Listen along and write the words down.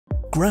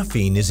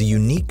Graphene is a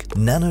unique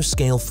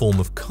nanoscale form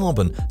of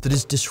carbon that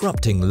is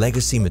disrupting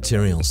legacy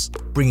materials,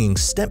 bringing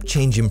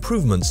step-change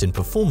improvements in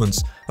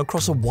performance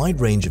across a wide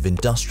range of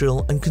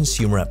industrial and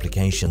consumer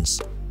applications.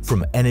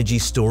 From energy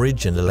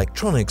storage and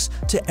electronics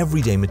to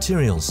everyday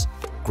materials,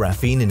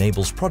 graphene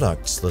enables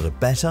products that are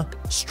better,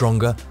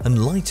 stronger,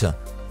 and lighter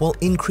while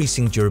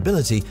increasing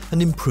durability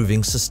and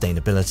improving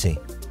sustainability.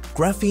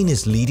 Graphene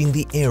is leading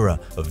the era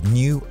of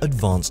new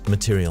advanced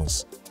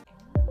materials.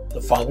 The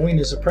following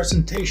is a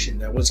presentation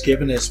that was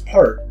given as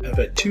part of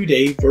a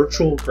two-day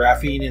virtual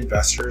Graphene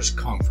Investors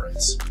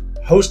Conference,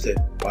 hosted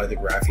by the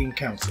Graphene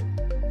Council.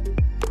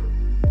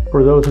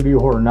 For those of you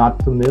who are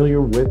not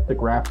familiar with the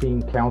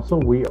Graphene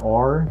Council, we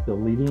are the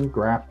leading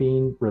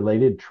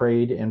graphene-related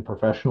trade and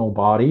professional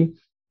body.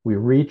 We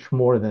reach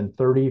more than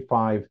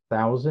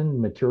 35,000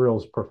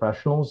 materials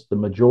professionals, the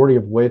majority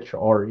of which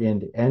are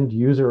in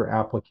end-user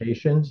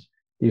applications.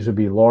 These would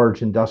be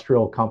large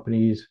industrial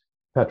companies,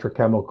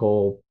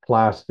 petrochemical,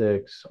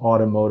 plastics,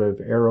 automotive,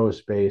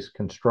 aerospace,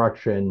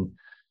 construction,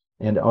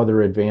 and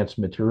other advanced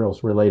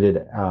materials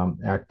related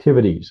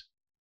activities.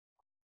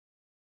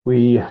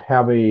 We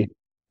have a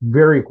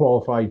very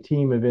qualified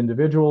team of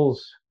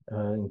individuals,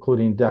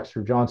 including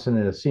Dexter Johnson,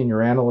 a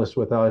senior analyst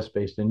with us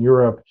based in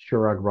Europe.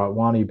 Shirag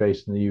Ratwani,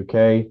 based in the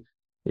UK,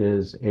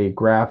 is a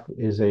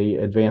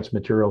advanced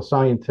material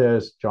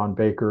scientist. John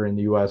Baker in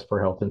the US for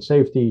health and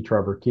safety.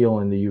 Trevor Keel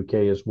in the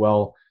UK as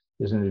well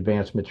is an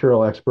advanced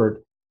material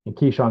expert. And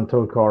Kishan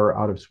Todkar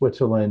out of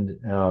Switzerland,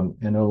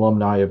 an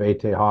alumni of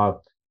ETH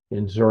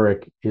in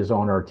Zurich, is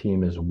on our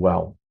team as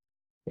well.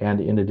 And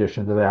in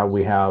addition to that,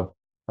 we have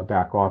a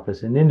back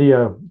office in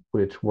India,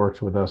 which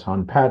works with us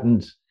on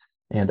patents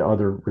and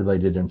other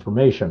related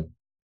information.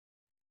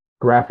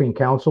 Graphene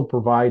Council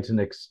provides an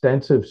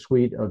extensive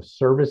suite of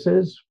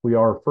services. We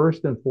are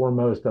first and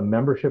foremost a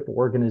membership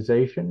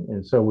organization,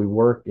 and so we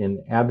work and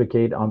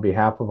advocate on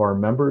behalf of our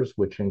members,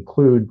 which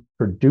include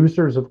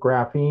producers of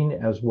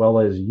graphene as well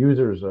as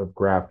users of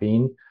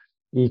graphene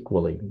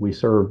equally. We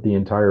serve the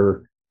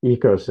entire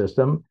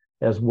ecosystem,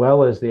 as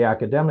well as the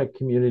academic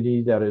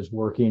community that is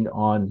working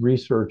on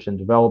research and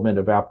development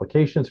of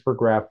applications for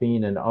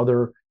graphene and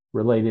other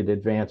related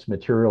advanced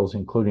materials,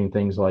 including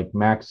things like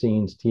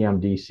MaxScenes,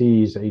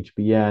 TMDCs,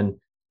 HBN,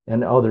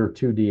 and other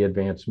 2D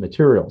advanced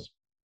materials.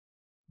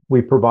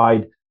 We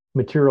provide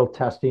material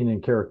testing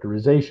and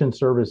characterization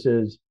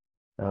services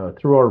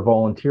through our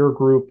volunteer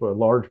group, a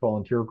large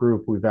volunteer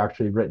group. We've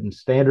actually written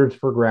standards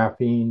for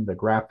graphene, the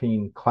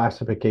Graphene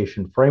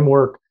Classification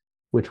Framework,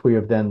 which we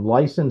have then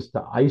licensed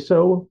to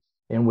ISO,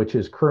 and which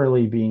is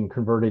currently being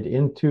converted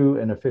into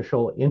an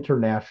official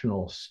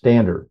international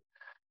standard.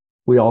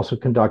 We also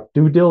conduct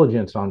due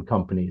diligence on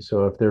companies.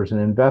 So if there's an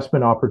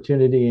investment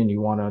opportunity and you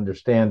want to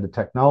understand the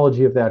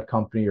technology of that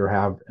company or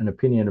have an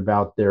opinion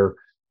about their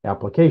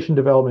application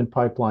development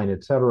pipeline,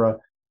 et cetera,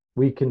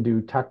 we can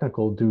do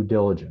technical due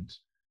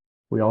diligence.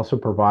 We also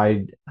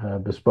provide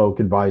bespoke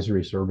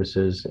advisory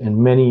services and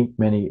many,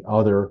 many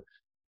other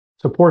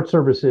support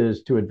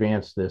services to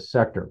advance this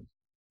sector.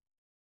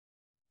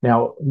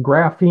 Now,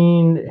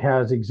 graphene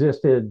has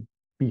existed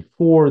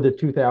before the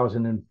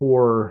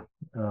 2004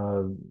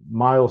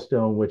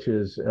 milestone, which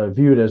is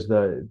viewed as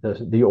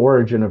the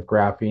origin of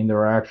graphene. There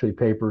are actually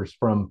papers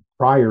from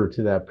prior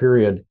to that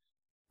period,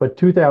 but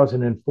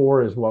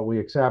 2004 is what we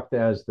accept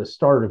as the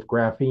start of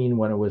graphene,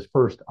 when it was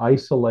first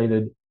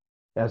isolated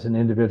as an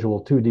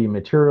individual 2D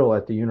material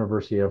at the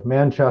University of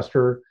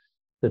Manchester.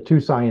 The two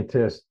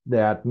scientists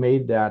that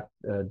made that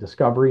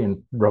discovery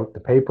and wrote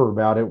the paper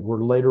about it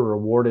were later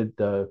awarded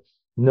the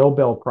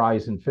Nobel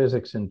Prize in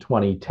Physics in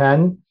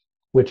 2010,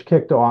 which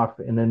kicked off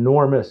an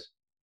enormous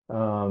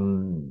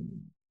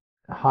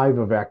hive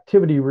of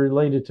activity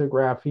related to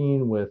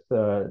graphene, with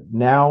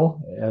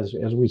now, as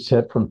we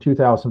sit from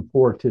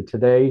 2004 to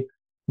today,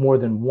 more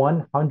than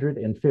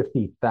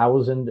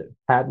 150,000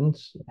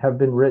 patents have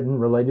been written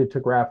related to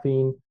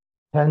graphene.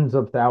 Tens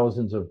of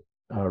thousands of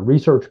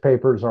research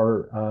papers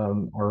are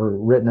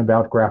written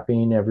about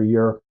graphene every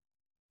year.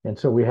 And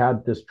so we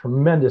had this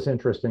tremendous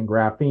interest in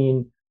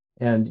graphene,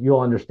 and you'll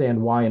understand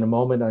why in a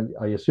moment.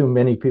 I assume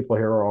many people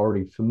here are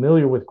already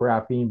familiar with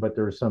graphene, but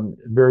there's some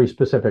very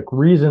specific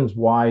reasons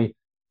why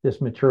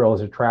this material has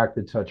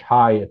attracted such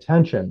high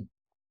attention.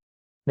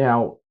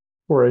 Now,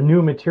 for a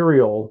new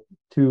material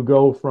to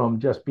go from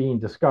just being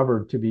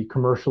discovered to be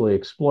commercially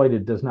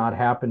exploited does not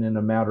happen in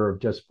a matter of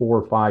just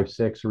 4, 5,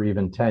 6, or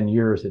even 10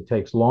 years. It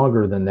takes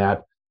longer than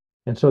that.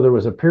 And so there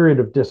was a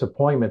period of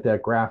disappointment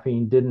that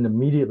graphene didn't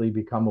immediately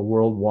become a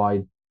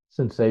worldwide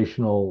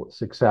sensational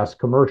success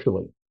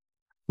commercially.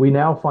 We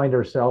now find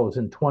ourselves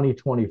in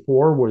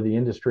 2024, where the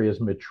industry has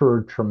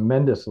matured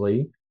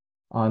tremendously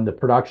on the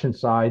production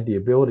side, the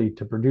ability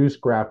to produce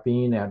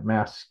graphene at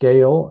mass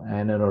scale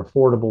and at an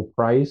affordable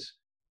price.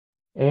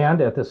 And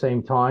at the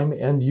same time,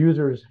 end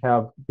users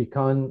have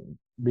become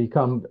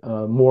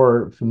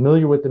more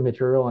familiar with the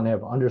material and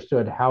have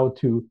understood how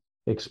to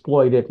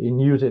exploit it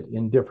and use it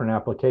in different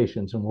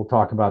applications. And we'll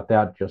talk about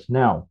that just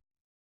now.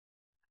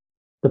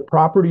 The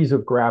properties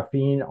of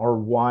graphene are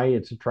why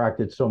it's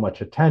attracted so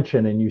much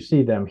attention, and you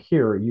see them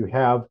here. You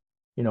have,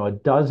 a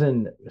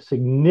dozen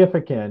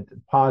significant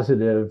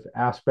positive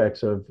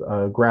aspects of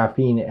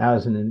graphene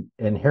as an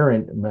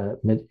inherent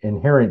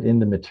in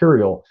the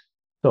material.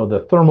 So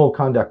the thermal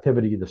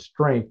conductivity, the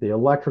strength, the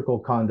electrical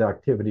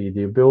conductivity,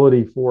 the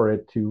ability for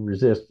it to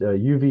resist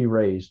UV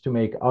rays, to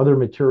make other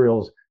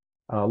materials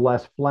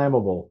less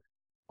flammable.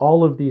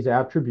 All of these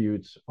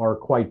attributes are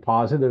quite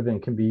positive and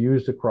can be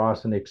used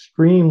across an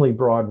extremely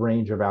broad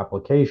range of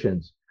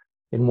applications.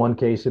 In one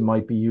case, it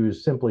might be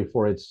used simply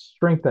for its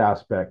strength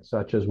aspect,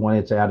 such as when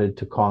it's added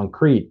to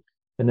concrete.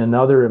 In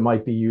another, it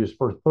might be used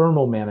for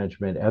thermal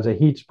management as a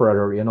heat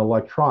spreader in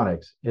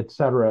electronics, et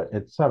cetera,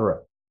 et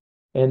cetera.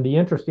 And the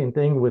interesting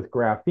thing with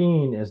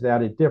graphene is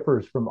that it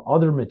differs from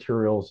other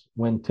materials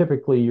when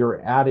typically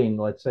you're adding,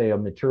 let's say, a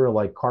material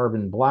like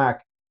carbon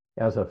black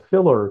as a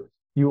filler.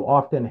 You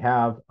often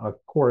have a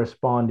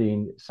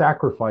corresponding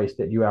sacrifice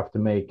that you have to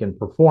make in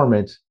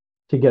performance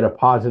to get a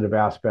positive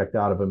aspect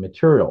out of a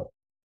material.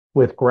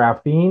 With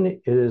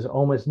graphene, it is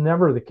almost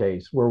never the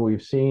case where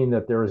we've seen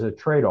that there is a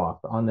trade-off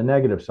on the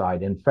negative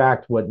side. In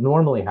fact, what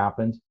normally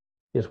happens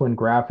is when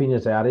graphene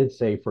is added,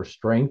 say for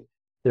strength,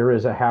 there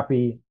is a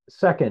happy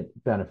second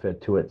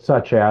benefit to it,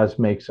 such as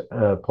makes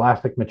a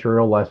plastic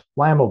material less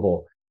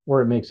flammable,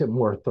 or it makes it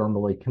more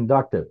thermally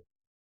conductive.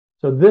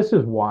 So this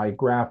is why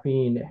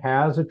graphene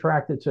has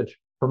attracted such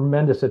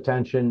tremendous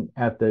attention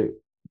at the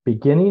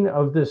beginning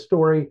of this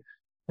story.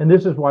 And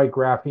this is why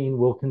graphene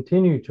will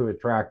continue to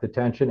attract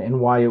attention and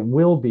why it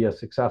will be a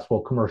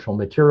successful commercial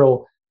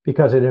material,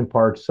 because it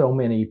imparts so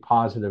many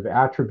positive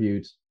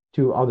attributes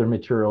to other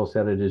materials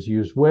that it is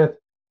used with,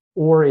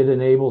 or it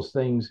enables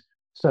things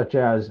such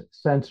as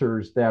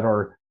sensors that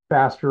are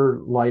faster,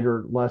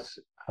 lighter, less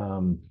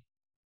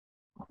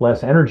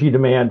energy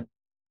demand,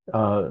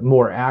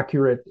 more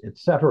accurate, et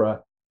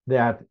cetera,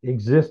 that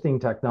existing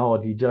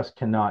technology just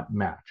cannot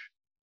match.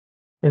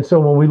 And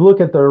so when we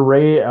look at the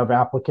array of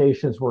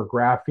applications where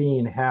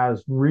graphene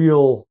has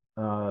real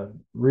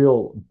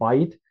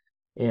bite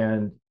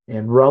and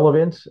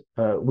relevance,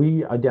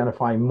 we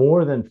identify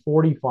more than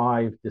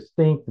 45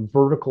 distinct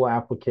vertical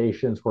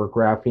applications where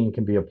graphene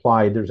can be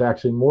applied. There's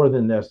actually more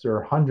than this. There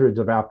are hundreds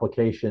of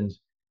applications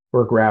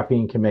where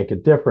graphene can make a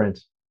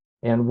difference.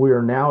 And we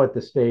are now at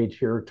the stage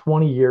here,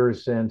 20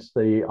 years since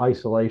the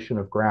isolation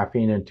of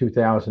graphene in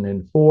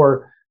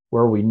 2004,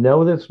 where we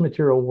know this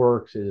material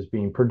works, it is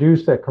being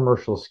produced at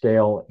commercial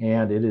scale,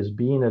 and it is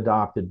being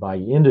adopted by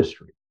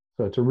industry.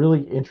 So it's a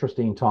really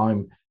interesting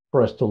time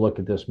for us to look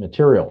at this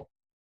material.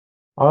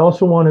 I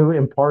also want to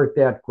impart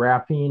that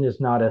graphene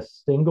is not a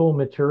single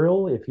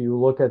material. If you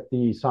look at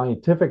the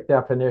scientific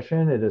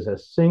definition, it is a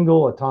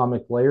single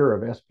atomic layer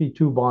of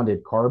sp2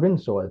 bonded carbon,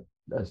 so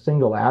a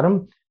single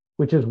atom,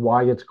 which is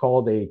why it's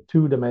called a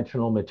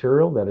two-dimensional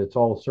material, that it's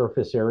all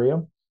surface area.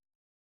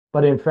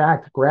 But in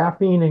fact,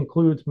 graphene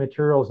includes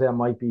materials that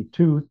might be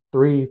 2,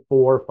 3,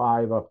 4,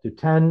 5, up to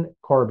 10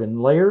 carbon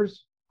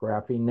layers,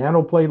 graphene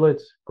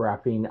nanoplatelets,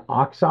 graphene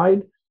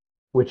oxide,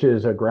 which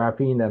is a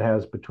graphene that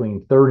has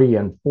between 30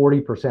 and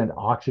 40%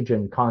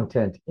 oxygen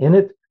content in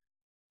it,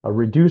 a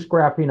reduced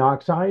graphene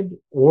oxide,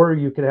 or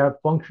you could have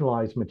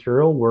functionalized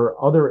material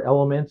where other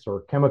elements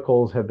or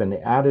chemicals have been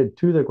added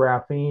to the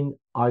graphene,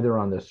 either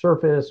on the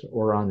surface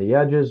or on the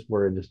edges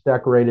where it is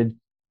decorated,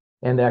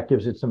 and that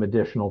gives it some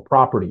additional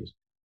properties.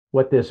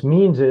 What this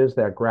means is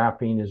that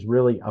graphene is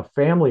really a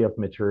family of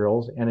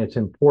materials, and it's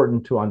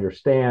important to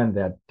understand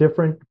that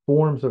different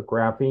forms of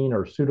graphene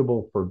are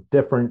suitable for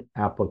different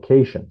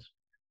applications.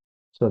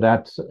 So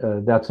that's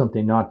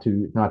something not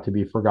to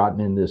be forgotten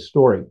in this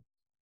story.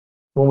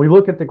 When we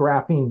look at the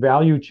graphene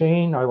value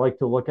chain, I like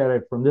to look at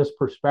it from this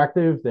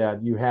perspective,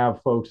 that you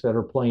have folks that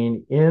are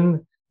playing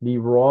in the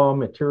raw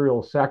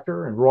material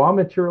sector, and raw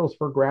materials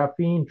for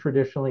graphene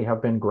traditionally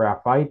have been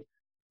graphite,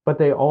 but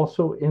they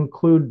also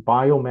include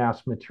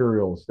biomass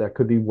materials that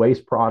could be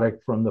waste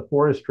product from the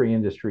forestry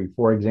industry,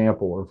 for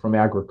example, or from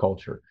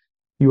agriculture.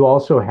 You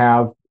also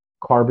have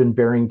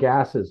carbon-bearing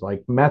gases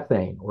like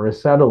methane or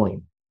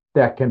acetylene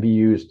that can be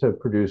used to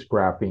produce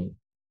graphene.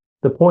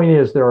 The point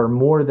is there are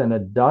more than a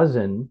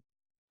dozen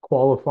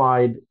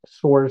qualified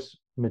source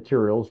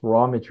materials,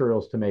 raw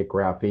materials to make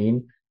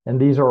graphene, and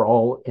these are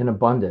all in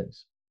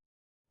abundance.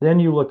 Then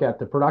you look at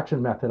the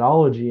production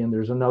methodology, and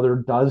there's another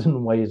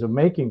dozen ways of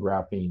making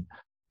graphene.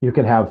 You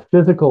can have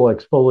physical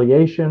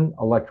exfoliation,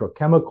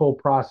 electrochemical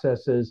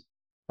processes,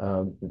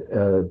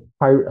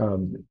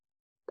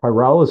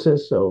 pyrolysis,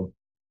 so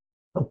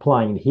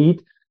applying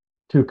heat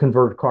to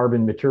convert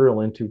carbon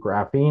material into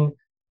graphene.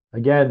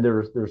 Again,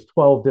 there's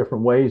 12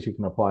 different ways. You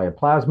can apply a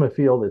plasma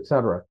field,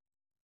 etc.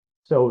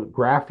 So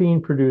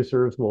graphene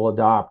producers will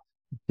adopt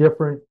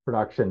different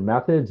production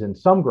methods, and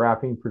some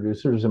graphene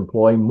producers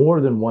employ more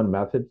than one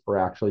method for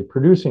actually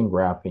producing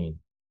graphene.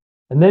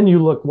 And then you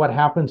look what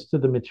happens to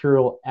the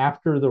material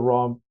after the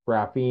raw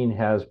graphene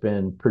has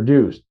been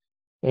produced.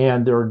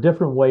 And there are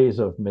different ways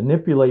of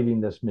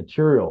manipulating this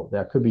material.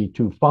 That could be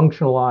to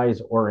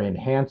functionalize or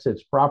enhance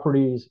its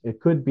properties. It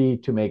could be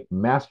to make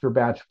master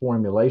batch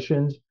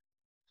formulations.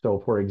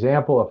 So for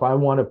example, if I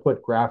want to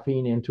put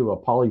graphene into a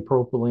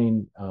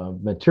polypropylene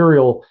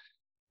material,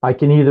 I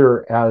can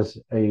either, as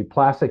a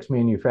plastics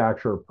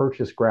manufacturer,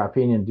 purchase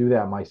graphene and do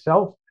that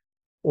myself,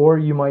 or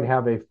you might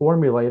have a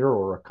formulator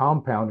or a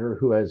compounder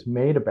who has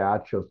made a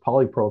batch of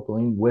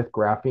polypropylene with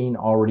graphene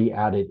already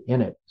added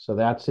in it. So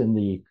that's in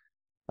the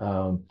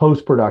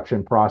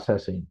post-production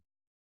processing.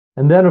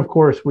 And then, of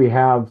course, we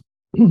have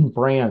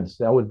brands.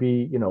 That would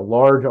be,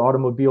 large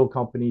automobile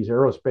companies,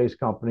 aerospace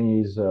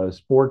companies,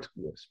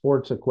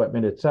 sports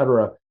equipment, et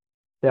cetera,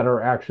 that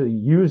are actually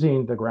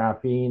using the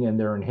graphene, and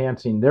they're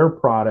enhancing their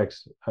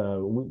products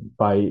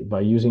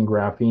by using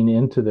graphene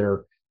into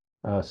their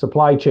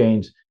supply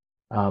chains,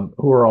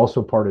 who are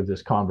also part of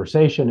this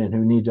conversation and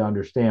who need to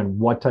understand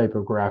what type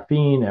of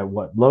graphene at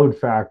what load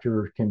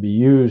factor can be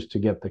used to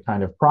get the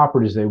kind of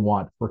properties they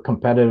want for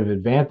competitive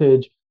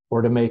advantage,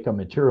 or to make a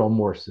material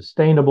more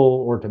sustainable,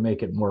 or to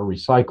make it more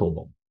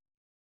recyclable.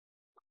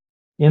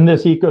 In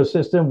this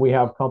ecosystem, we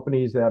have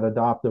companies that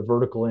adopt a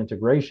vertical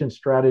integration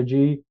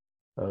strategy.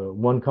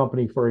 One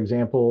company, for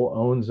example,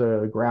 owns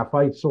a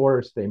graphite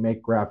source. They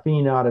make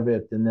graphene out of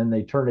it, and then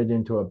they turn it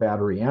into a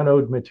battery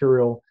anode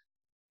material.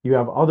 You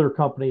have other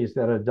companies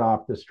that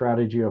adopt the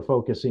strategy of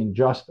focusing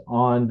just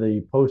on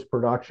the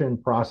post-production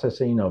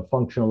processing of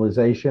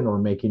functionalization or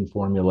making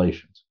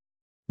formulations.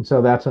 And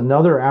so that's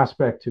another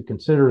aspect to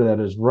consider that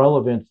is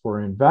relevant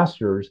for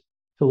investors,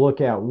 to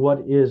look at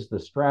what is the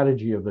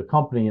strategy of the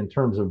company in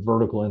terms of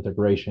vertical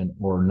integration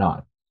or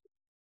not.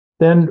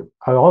 Then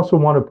I also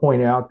want to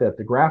point out that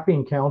the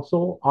Graphene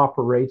Council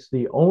operates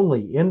the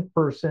only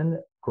in-person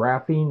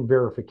graphene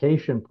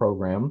verification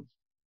program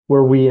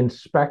where we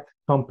inspect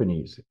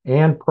companies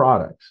and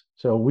products.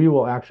 So we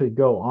will actually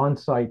go on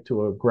site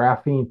to a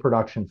graphene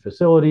production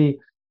facility,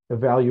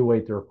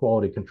 evaluate their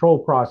quality control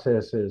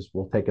processes.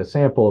 We'll take a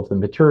sample of the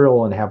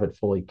material and have it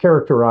fully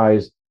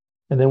characterized.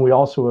 And then we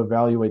also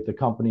evaluate the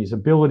company's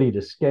ability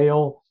to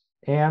scale,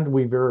 and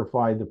we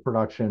verify the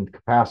production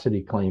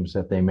capacity claims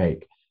that they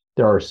make.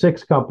 There are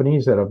 6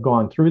 companies that have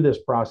gone through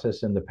this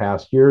process in the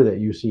past year that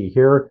you see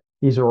here.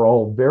 These are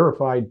all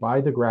verified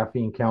by the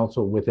Graphene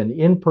Council with an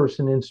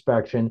in-person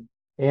inspection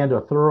and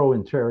a thorough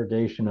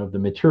interrogation of the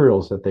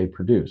materials that they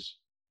produce.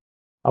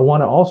 I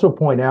want to also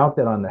point out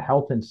that on the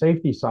health and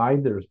safety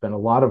side, there's been a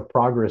lot of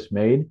progress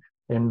made,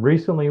 and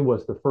recently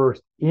was the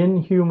first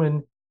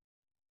human,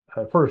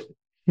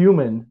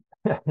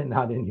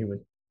 not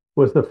inhuman,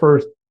 was the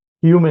first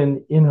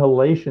human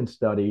inhalation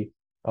study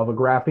of a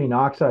graphene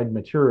oxide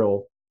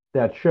material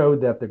that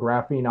showed that the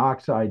graphene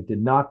oxide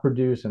did not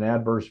produce an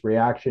adverse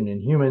reaction in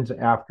humans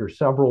after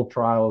several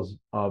trials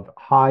of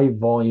high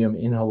volume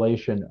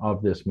inhalation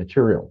of this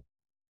material.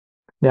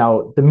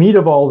 Now, the meat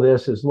of all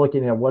this is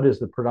looking at what is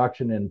the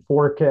production and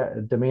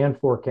demand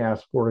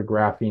forecast for a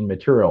graphene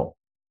material.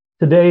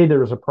 Today,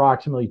 there's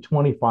approximately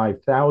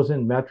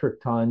 25,000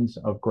 metric tons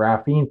of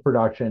graphene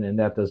production, and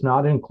that does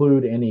not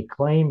include any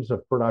claims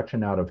of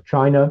production out of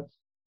China.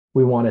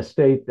 We want to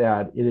state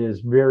that it is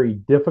very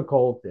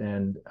difficult,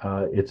 and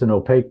it's an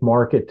opaque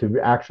market to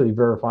actually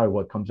verify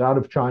what comes out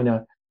of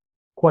China.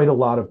 Quite a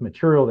lot of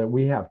material that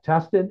we have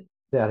tested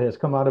that has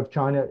come out of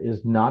China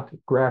is not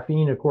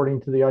graphene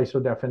according to the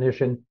ISO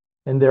definition,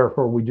 and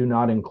therefore we do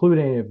not include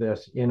any of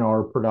this in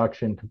our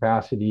production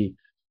capacity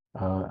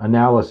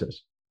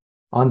analysis.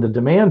 On the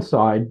demand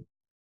side,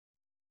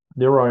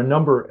 there are a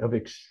number of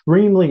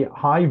extremely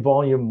high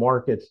volume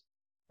markets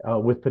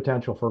with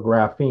potential for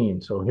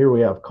graphene. So here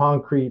we have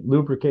concrete,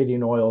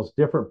 lubricating oils,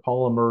 different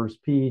polymers,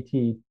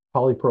 PET,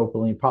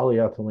 polypropylene,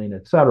 polyethylene,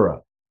 et cetera.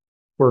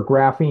 Where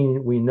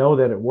graphene, we know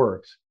that it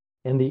works.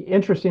 And the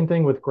interesting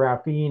thing with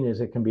graphene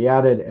is it can be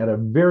added at a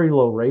very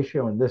low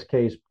ratio, in this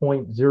case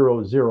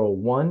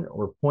 0.001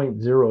 or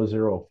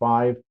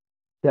 0.005.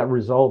 That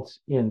results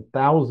in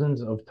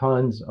thousands of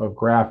tons of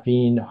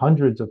graphene,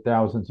 hundreds of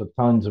thousands of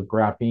tons of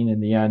graphene in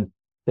the end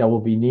that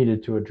will be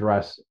needed to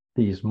address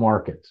these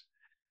markets.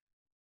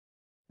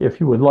 If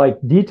you would like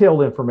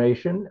detailed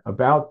information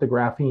about the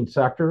graphene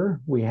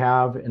sector, we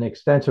have an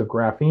extensive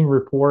graphene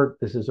report.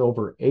 This is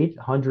over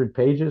 800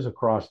 pages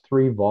across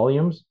 3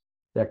 volumes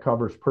that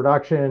covers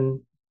production,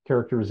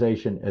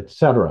 characterization,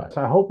 etc.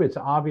 So I hope it's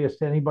obvious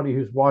to anybody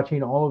who's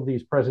watching all of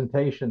these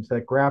presentations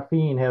that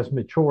graphene has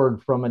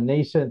matured from a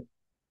nascent,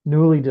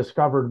 newly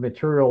discovered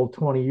material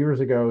 20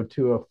 years ago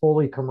to a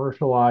fully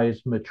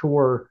commercialized,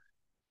 mature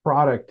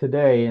product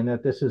today, and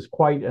that this is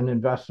quite an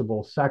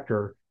investable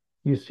sector.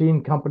 You've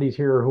seen companies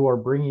here who are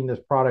bringing this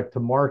product to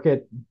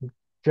market,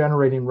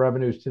 generating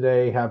revenues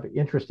today, have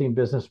interesting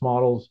business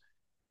models,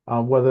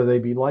 whether they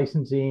be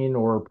licensing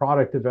or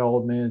product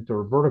development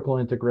or vertical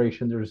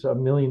integration. There's a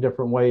million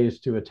different ways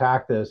to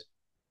attack this.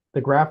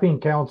 The Graphene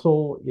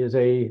Council is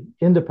an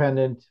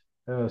independent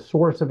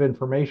source of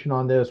information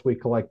on this. We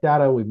collect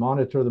data, we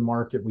monitor the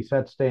market, we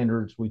set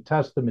standards, we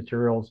test the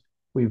materials,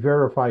 we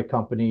verify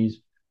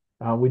companies.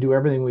 We do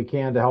everything we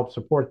can to help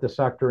support the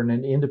sector in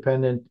an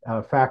independent,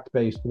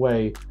 fact-based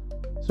way.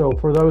 So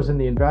for those in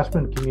the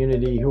investment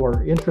community who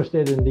are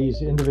interested in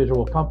these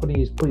individual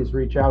companies, please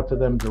reach out to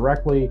them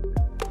directly.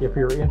 If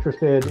you're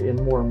interested in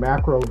more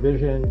macro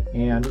vision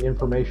and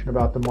information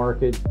about the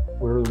market,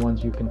 we're the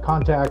ones you can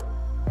contact,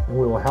 and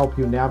we will help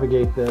you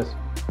navigate this.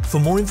 For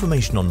more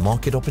information on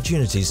market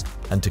opportunities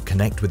and to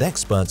connect with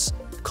experts,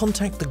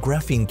 contact the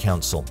Graphene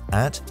Council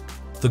at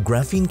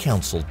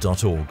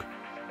thegaphenecouncil.org.